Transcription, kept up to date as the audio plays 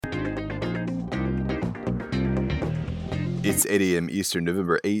It's 8 a.m. Eastern,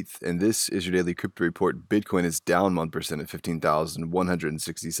 November 8th, and this is your daily crypto report. Bitcoin is down 1% at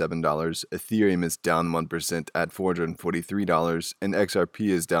 $15,167. Ethereum is down 1% at $443, and XRP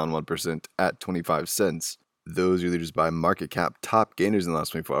is down 1% at 25 cents. Those are leaders by market cap. Top gainers in the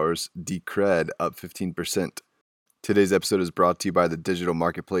last 24 hours, Decred up 15%. Today's episode is brought to you by the digital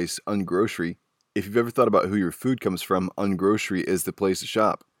marketplace Ungrocery. If you've ever thought about who your food comes from, Ungrocery is the place to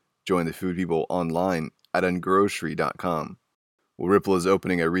shop. Join the food people online at ungrocery.com. Well, Ripple is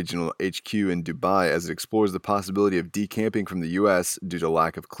opening a regional HQ in Dubai as it explores the possibility of decamping from the U.S. due to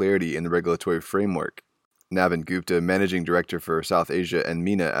lack of clarity in the regulatory framework. Navin Gupta, managing director for South Asia and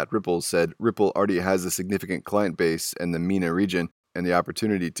MENA at Ripple, said Ripple already has a significant client base in the MENA region, and the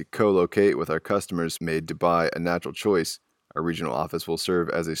opportunity to co-locate with our customers made Dubai a natural choice. Our regional office will serve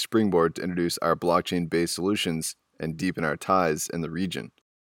as a springboard to introduce our blockchain-based solutions and deepen our ties in the region.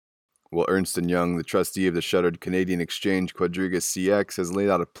 Well, Ernst & Young, the trustee of the shuttered Canadian exchange Quadriga CX, has laid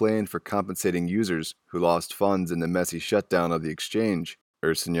out a plan for compensating users who lost funds in the messy shutdown of the exchange.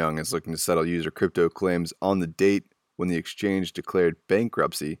 Ernst & Young is looking to settle user crypto claims on the date when the exchange declared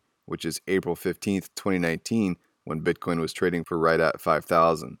bankruptcy, which is April 15, 2019, when Bitcoin was trading for right at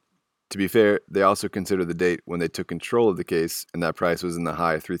 $5,000. To be fair, they also consider the date when they took control of the case, and that price was in the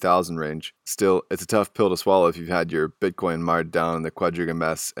high 3,000 range. Still, it's a tough pill to swallow if you've had your Bitcoin mired down in the Quadriga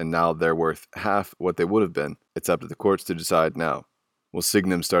mess, and now they're worth half what they would have been. It's up to the courts to decide now. Well,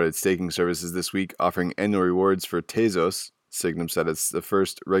 Sygnum started staking services this week, offering annual rewards for Tezos. Sygnum said it's the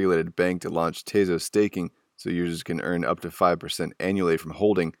first regulated bank to launch Tezos staking, so users can earn up to 5% annually from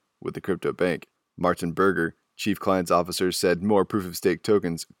holding with the crypto bank. Martin Berger, Chief Clients Officer, said more proof-of-stake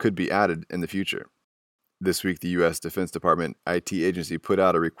tokens could be added in the future. This week, the U.S. Defense Department IT agency put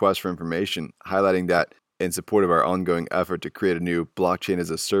out a request for information highlighting that, in support of our ongoing effort to create a new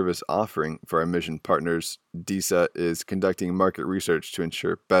blockchain-as-a-service offering for our mission partners, DISA is conducting market research to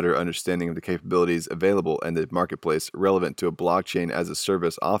ensure better understanding of the capabilities available in the marketplace relevant to a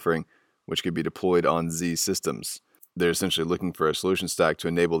blockchain-as-a-service offering, which could be deployed on Z systems. They're essentially looking for a solution stack to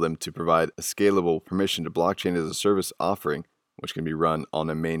enable them to provide a scalable permission to blockchain as a service offering, which can be run on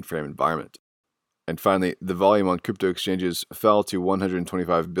a mainframe environment. And finally, the volume on crypto exchanges fell to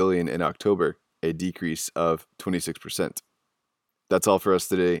 $125 billion in October, a decrease of 26%. That's all for us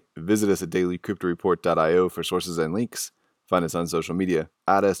today. Visit us at dailycryptoreport.io for sources and links. Find us on social media,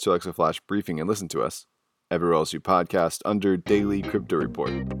 add us to Alexa Flash Briefing, and listen to us everywhere else you podcast under Daily Crypto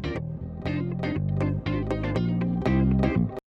Report.